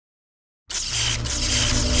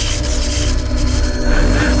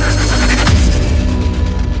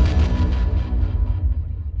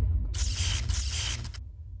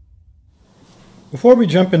Before we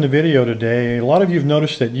jump into video today, a lot of you have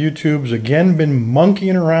noticed that YouTube's again been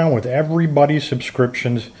monkeying around with everybody's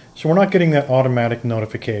subscriptions, so we're not getting that automatic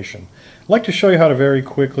notification. I'd like to show you how to very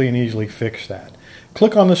quickly and easily fix that.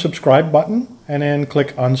 Click on the subscribe button and then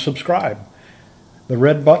click unsubscribe. The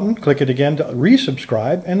red button, click it again to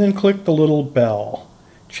resubscribe, and then click the little bell.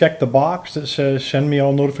 Check the box that says send me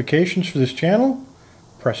all notifications for this channel,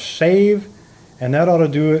 press save, and that ought to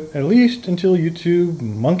do it at least until YouTube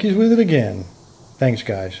monkeys with it again. Thanks,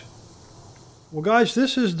 guys. Well, guys,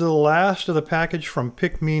 this is the last of the package from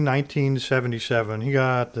Pick Me 1977. He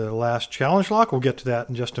got the last challenge lock. We'll get to that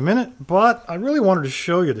in just a minute. But I really wanted to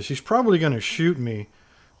show you this. He's probably going to shoot me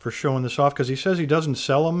for showing this off because he says he doesn't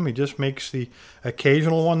sell them. He just makes the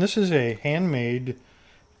occasional one. This is a handmade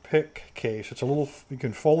pick case. It's a little, you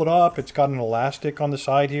can fold it up. It's got an elastic on the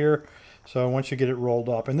side here. So once you get it rolled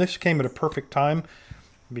up. And this came at a perfect time,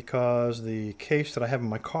 because the case that I have in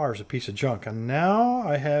my car is a piece of junk. And now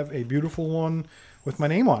I have a beautiful one with my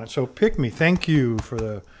name on it. So Pick Me, thank you for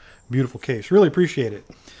the beautiful case. Really appreciate it.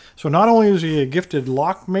 So not only is he a gifted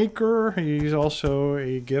lock maker, he's also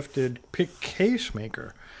a gifted pick case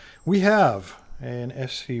maker. We have an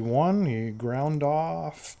SC1. He ground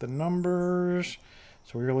off the numbers,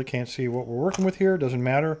 so we really can't see what we're working with here. Doesn't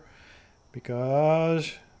matter,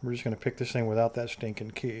 because we're just going to pick this thing without that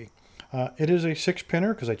stinking key. It is a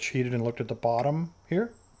 6-pinner because I cheated and looked at the bottom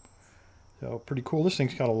here. So pretty cool. This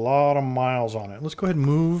thing's got a lot of miles on it. Let's go ahead and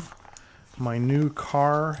move my new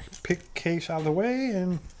car pick case out of the way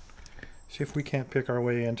and see if we can't pick our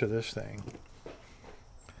way into this thing.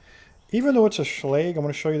 Even though it's a Schlage, I'm going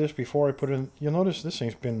to show you this before I put it in. You'll notice this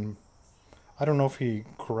thing's been, I don't know if he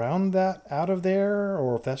ground that out of there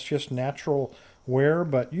or if that's just natural wear,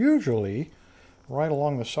 but usually right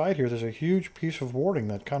along the side here, there's a huge piece of boarding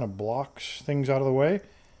that kind of blocks things out of the way.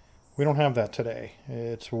 We don't have that today.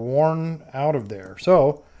 It's worn out of there.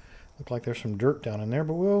 So, look like there's some dirt down in there,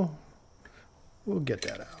 but we'll get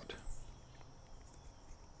that out.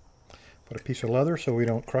 Put a piece of leather so we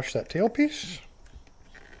don't crush that tailpiece.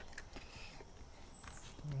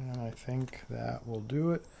 And I think that will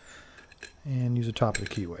do it. And use the top of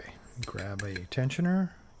the keyway. Grab a tensioner,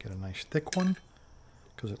 get a nice thick one,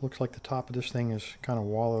 because it looks like the top of this thing is kind of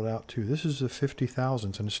wallowed out too. This is a 50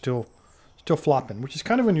 thousandths and it's still flopping, which is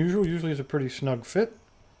kind of unusual. Usually it's a pretty snug fit,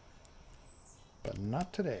 but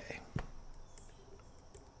not today.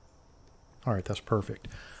 All right, that's perfect.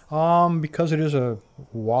 Because it is a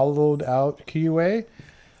wallowed out keyway,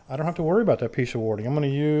 I don't have to worry about that piece of warding. I'm going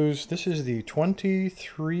to use, this is the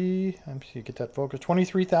 23, let me see, get that focus,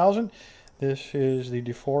 23,000. This is the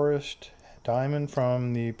DeForest diamond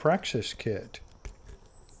from the Praxis kit.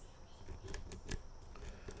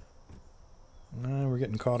 We're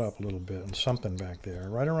getting caught up a little bit on something back there.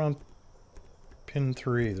 Right around pin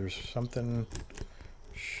 3, there's something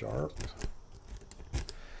sharp.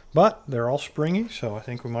 But they're all springy, so I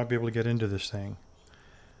think we might be able to get into this thing.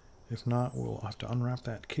 If not, we'll have to unwrap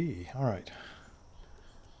that key. All right.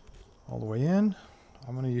 All the way in.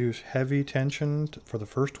 I'm going to use heavy tension for the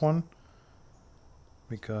first one,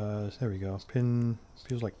 because, there we go, pin,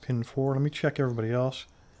 feels like pin 4. Let me check everybody else.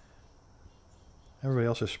 Everybody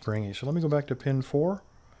else is springy. So let me go back to pin 4.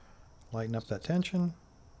 Lighten up that tension.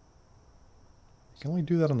 You can only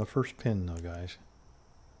do that on the first pin though, guys.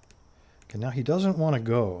 Okay, now he doesn't want to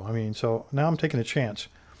go. I mean, so now I'm taking a chance.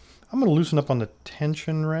 I'm going to loosen up on the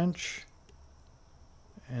tension wrench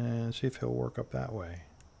and see if he'll work up that way.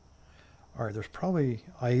 All right, there's probably,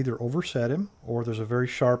 I either overset him or there's a very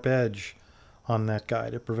sharp edge on that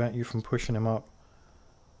guy to prevent you from pushing him up.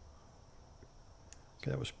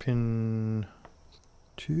 Okay, that was pin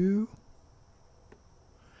 2,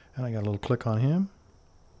 and I got a little click on him,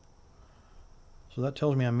 so that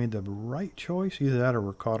tells me I made the right choice. Either that or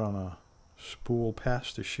we're caught on a spool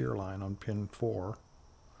past the shear line on pin 4.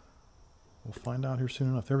 We'll find out here soon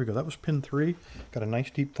enough. There we go. That was pin 3. Got a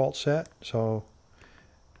nice deep fault set, so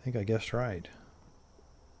I think I guessed right.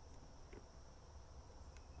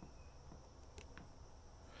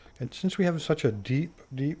 And since we have such a deep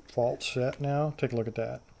fault set now, take a look at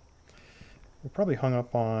that. We're probably hung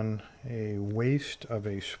up on a waist of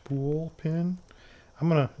a spool pin.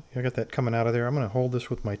 I got that coming out of there. I'm gonna hold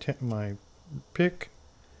this with my pick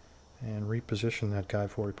and reposition that guy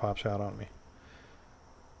before he pops out on me.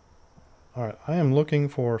 All right, I am looking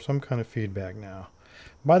for some kind of feedback now.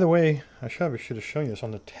 By the way, I should have shown you this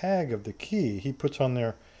on the tag of the key. He puts on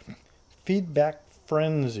there feedback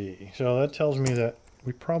frenzy. So that tells me that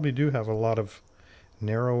we probably do have a lot of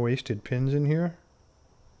narrow-waisted pins in here.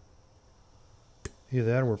 Either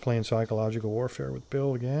that or we're playing psychological warfare with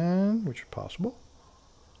Bill again, which is possible.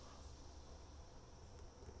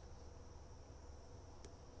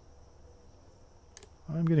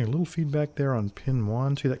 I'm getting a little feedback there on pin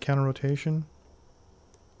 1. See that counter rotation?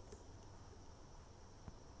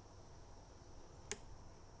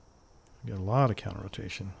 Get a lot of counter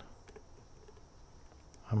rotation.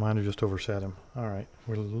 I might have just overset him. Alright,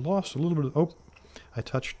 we lost a little bit of... Oh, I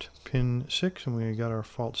touched pin 6 and we got our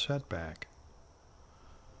fault set back.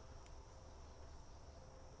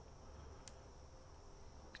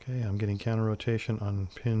 Okay, I'm getting counter rotation on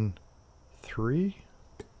pin 3.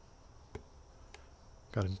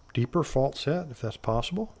 Got a deeper fault set, if that's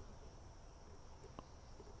possible.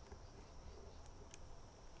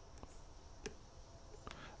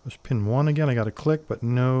 It was pin 1 again. I got a click, but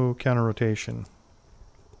no counter rotation.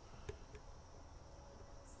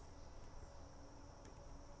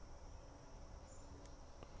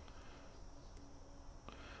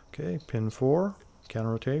 Okay, pin 4, counter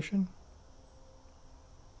rotation.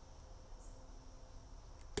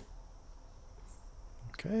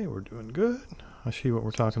 Okay, we're doing good. I see what we're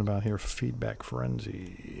talking about here, feedback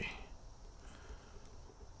frenzy.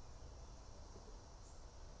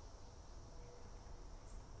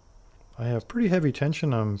 I have pretty heavy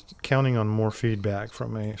tension. I'm counting on more feedback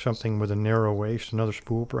from something with a narrow waist, another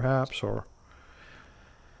spool perhaps,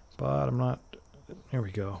 but I'm not. Here we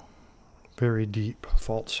go. Very deep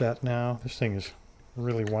fault set now. This thing is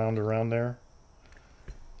really wound around there.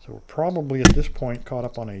 So we're probably at this point caught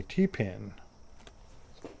up on a T-pin.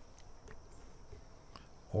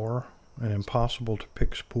 Or an impossible to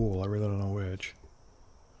pick spool. I really don't know which.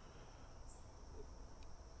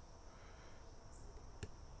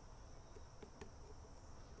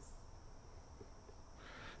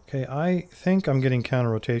 Okay, I think I'm getting counter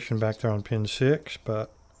rotation back there on pin 6,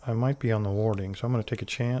 but I might be on the warding, so I'm going to take a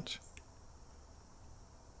chance.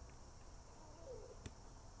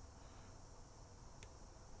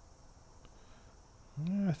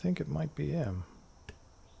 Yeah, I think it might be M.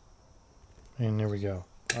 And there we go.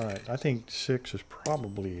 Alright, I think 6 is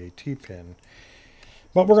probably a T-pin.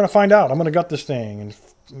 But we're going to find out. I'm going to gut this thing. And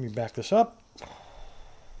let me back this up.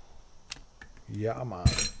 Yeah, man.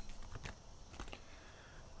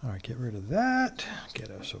 Alright, get rid of that. Get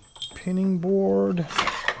us a pinning board.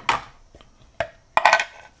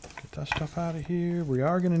 Get that stuff out of here. We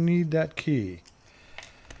are going to need that key.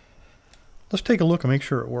 Let's take a look and make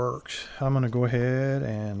sure it works. I'm going to go ahead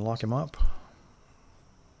and lock him up.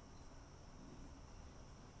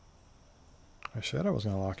 I said I was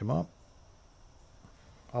going to lock him up.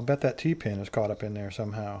 I'll bet that T-pin is caught up in there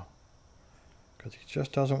somehow, because he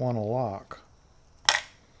just doesn't want to lock.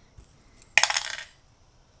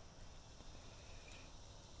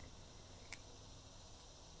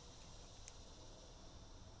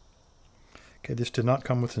 Okay, this did not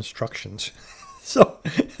come with instructions. So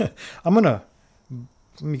I'm going to,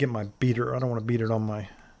 let me get my beater. I don't want to beat it on my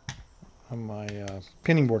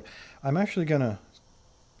pinning board. I'm actually going to,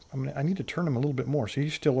 I need to turn him a little bit more. So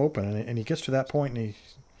he's still open, and he gets to that point, and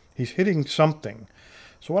he's hitting something.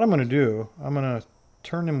 So what I'm going to do, I'm going to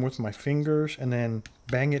turn him with my fingers and then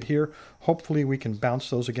bang it here. Hopefully we can bounce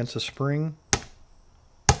those against the spring.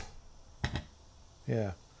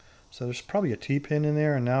 Yeah. So there's probably a T-pin in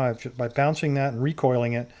there, and now I've just, by bouncing that and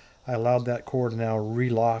recoiling it, I allowed that cord to now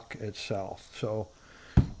relock itself. So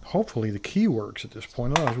hopefully the key works at this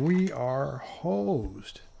point. Otherwise we are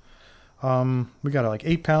hosed. We got like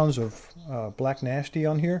 8 pounds of Black Nasty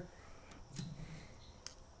on here.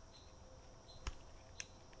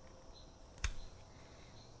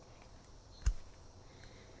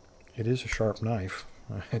 It is a sharp knife.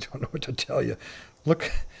 I don't know what to tell you. Look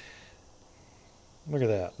at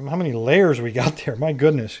that. How many layers we got there. My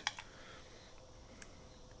goodness.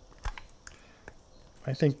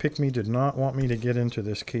 I think Pick Me did not want me to get into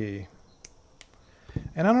this key.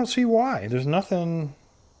 And I don't see why. There's nothing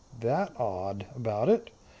that odd about it.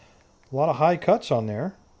 A lot of high cuts on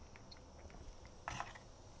there.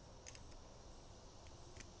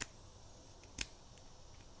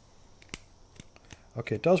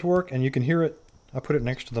 Okay, it does work, and you can hear it. I put it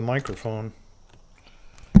next to the microphone.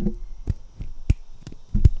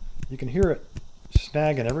 You can hear it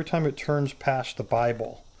snagging every time it turns past the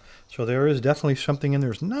Bible. So there is definitely something in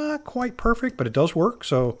there. It's not quite perfect, but it does work,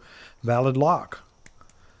 so valid lock.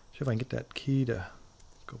 See if I can get that key to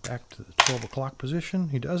go back to the 12 o'clock position.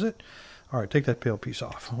 He does it. All right, take that pale piece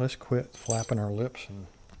off. Let's quit flapping our lips and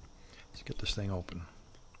let's get this thing open.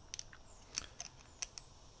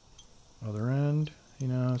 Other end, you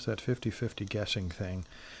know, it's that 50-50 guessing thing.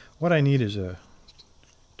 What I need is a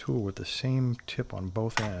tool with the same tip on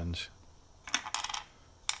both ends.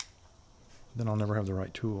 Then I'll never have the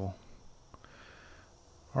right tool.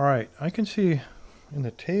 All right, I can see in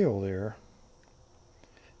the tail there,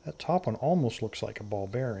 that top one almost looks like a ball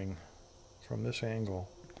bearing from this angle.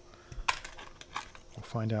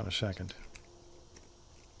 find out in a second.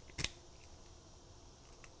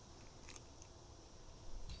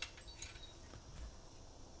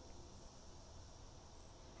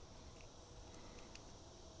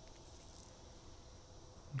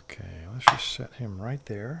 Okay, let's just set him right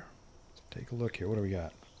there. Take a look here. What do we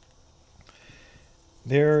got?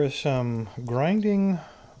 There is some grinding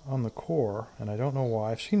on the core, and I don't know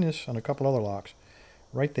why. I've seen this on a couple other locks.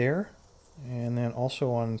 Right there, and then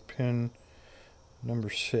also on pin number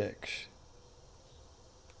 6.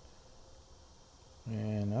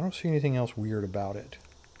 And I don't see anything else weird about it.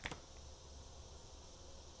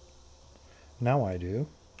 Now I do.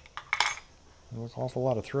 There's an awful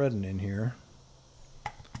lot of threading in here.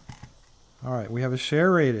 Alright, we have a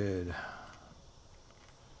serrated.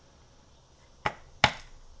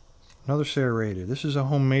 Another serrated. This is a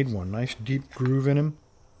homemade one. Nice deep groove in him.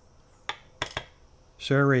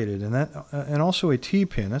 Serrated, and also a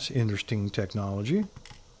T-pin. That's interesting technology.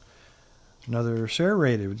 Another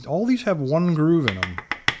serrated. All these have one groove in them.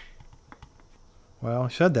 Well, I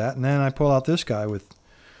said that, and then I pull out this guy with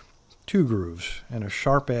 2 grooves and a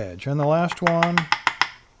sharp edge. And the last one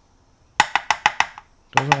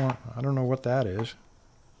doesn't want. I don't know what that is.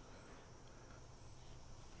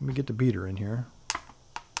 Let me get the beater in here.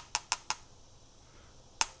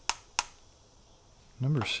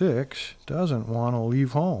 Number 6 doesn't want to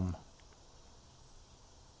leave home.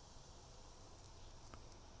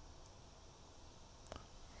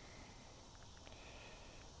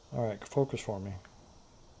 All right, focus for me.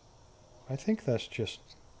 I think that's just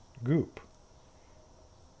goop.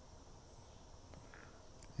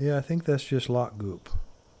 Yeah, I think that's just lock goop.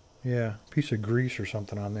 Yeah, piece of grease or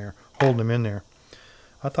something on there, holding them in there.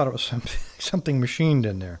 I thought it was something machined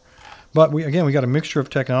in there. But we got a mixture of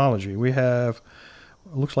technology. We have,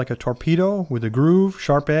 it looks like a torpedo with a groove,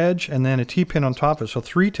 sharp edge, and then a T-pin on top of it. So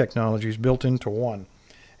 3 technologies built into one.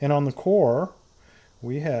 And on the core,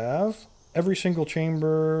 we have every single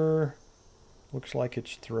chamber looks like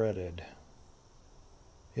it's threaded.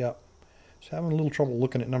 Yep. Just having a little trouble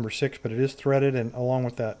looking at number 6, but it is threaded, and along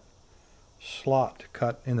with that slot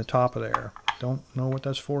cut in the top of there. Don't know what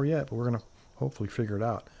that's for yet, but we're going to hopefully figure it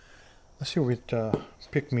out. Let's see what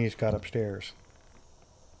Pick-Me's got upstairs.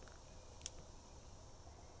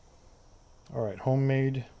 All right,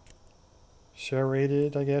 homemade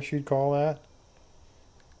serrated, I guess you'd call that.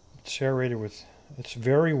 It's serrated with, it's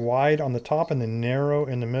very wide on the top and then narrow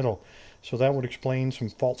in the middle. So that would explain some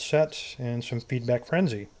false sets and some feedback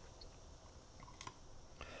frenzy.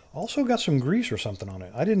 Also got some grease or something on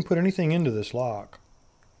it. I didn't put anything into this lock.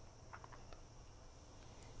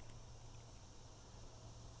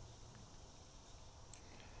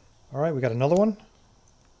 All right, we got another one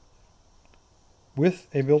with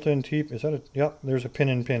a built-in T. Is that a? Yep, there's a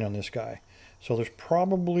pin-in-pin on this guy. So there's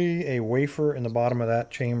probably a wafer in the bottom of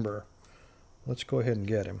that chamber. Let's go ahead and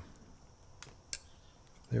get him.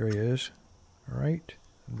 There he is, right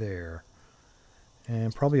there.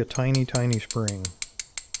 And probably a tiny, tiny spring.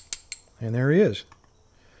 And there he is,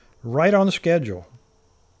 right on the schedule.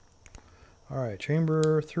 All right,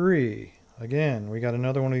 chamber 3. Again, we got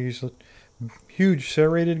another one of these huge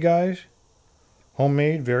serrated guys.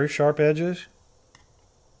 Homemade, very sharp edges.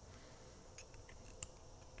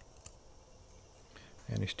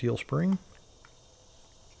 And a steel spring.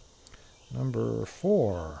 Number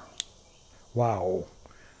 4. Wow.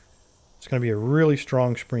 It's going to be a really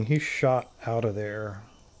strong spring. He shot out of there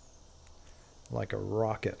like a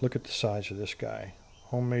rocket. Look at the size of this guy.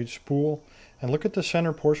 Homemade spool. And look at the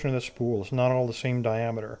center portion of the spool. It's not all the same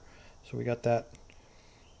diameter. So we got that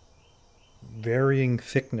varying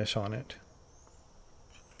thickness on it.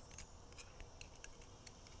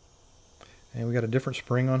 And we got a different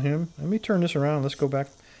spring on him. Let me turn this around. Let's go back.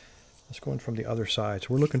 Let's go in from the other side. So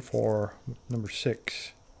we're looking for number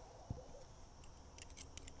 6.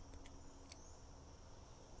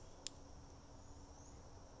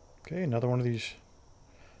 Okay, another one of these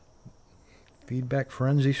feedback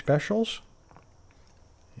frenzy specials.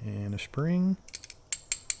 And a spring.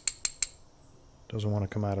 Doesn't want to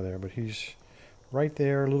come out of there, but he's right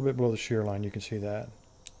there, a little bit below the shear line. You can see that.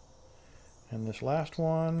 And this last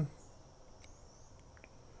one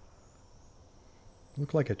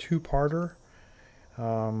looked like a 2-parter.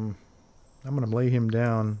 I'm going to lay him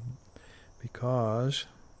down because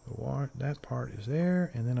that part is there,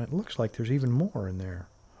 and then it looks like there's even more in there.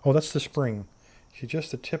 Oh, that's the spring. See, just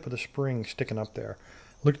the tip of the spring sticking up there.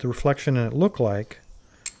 Look at the reflection, and it looked like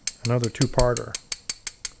another 2-parter.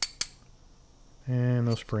 And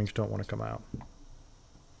those springs don't want to come out.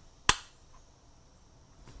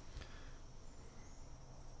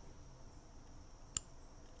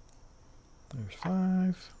 There's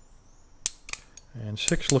 5. And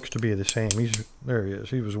 6 looks to be the same. There he is.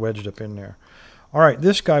 He was wedged up in there. All right,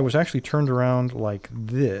 this guy was actually turned around like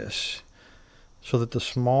this, so that the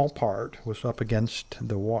small part was up against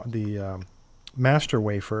the master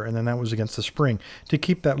wafer, and then that was against the spring to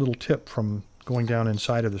keep that little tip from going down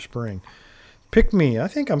inside of the spring. Pick me. I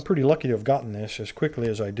think I'm pretty lucky to have gotten this as quickly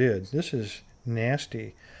as I did. This is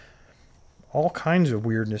nasty. All kinds of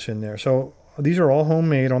weirdness in there. So these are all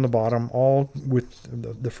homemade on the bottom, all with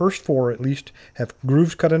the first 4 at least have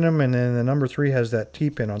grooves cut in them, and then the number 3 has that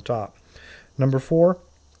T-pin on top. Number 4,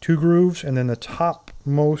 2 grooves, and then the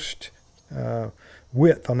topmost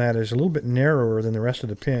width on that is a little bit narrower than the rest of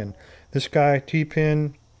the pin. This guy,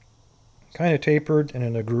 T-pin, kind of tapered and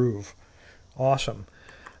in a groove. Awesome.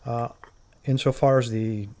 Insofar as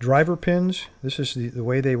the driver pins, this is the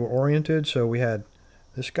way they were oriented. So we had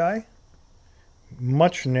this guy,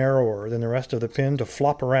 much narrower than the rest of the pin to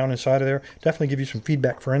flop around inside of there. Definitely give you some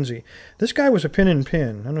feedback frenzy. This guy was a pin in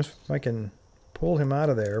pin. I don't know if I can pull him out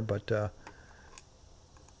of there, but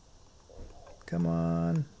come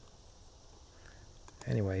on.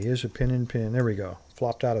 Anyway, he is a pin in pin. There we go.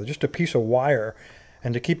 Flopped out of it. Just a piece of wire.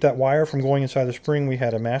 And to keep that wire from going inside the spring, we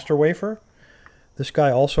had a master wafer. This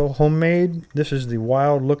guy also homemade. This is the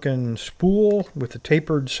wild looking spool with the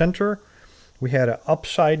tapered center. We had an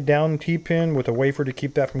upside down T-pin with a wafer to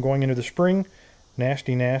keep that from going into the spring.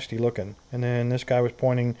 Nasty, nasty looking. And then this guy was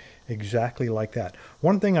pointing exactly like that.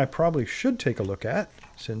 One thing I probably should take a look at,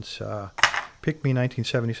 since Pick Me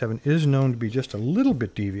 1977 is known to be just a little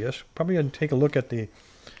bit devious. Probably going to take a look at the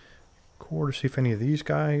core to see if any of these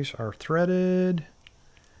guys are threaded.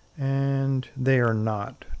 And they are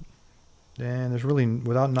not. And there's really,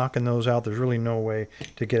 without knocking those out, there's really no way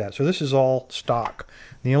to get at. So this is all stock.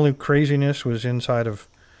 The only craziness was inside of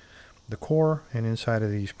the core and inside of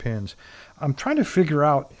these pins. I'm trying to figure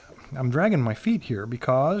out, I'm dragging my feet here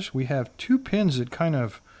because we have 2 pins that kind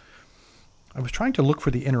of, I was trying to look for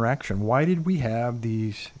the interaction. Why did we have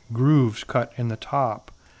these grooves cut in the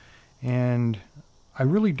top? And I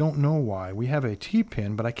really don't know why. We have a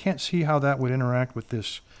T-pin, but I can't see how that would interact with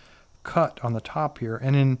this cut on the top here.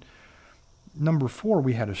 And in number 4,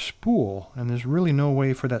 we had a spool, and there's really no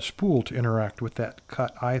way for that spool to interact with that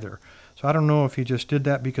cut either. So I don't know if he just did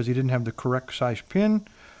that because he didn't have the correct size pin,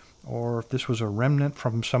 or if this was a remnant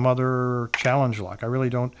from some other challenge lock. I really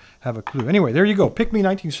don't have a clue. Anyway, there you go. Pick Me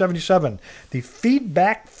 1977. The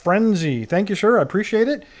feedback frenzy. Thank you, sir. I appreciate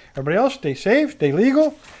it. Everybody else, stay safe, stay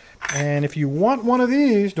legal. And if you want one of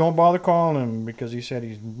these, don't bother calling him because he said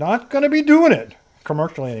he's not going to be doing it.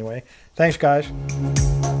 Commercially, anyway. Thanks, guys.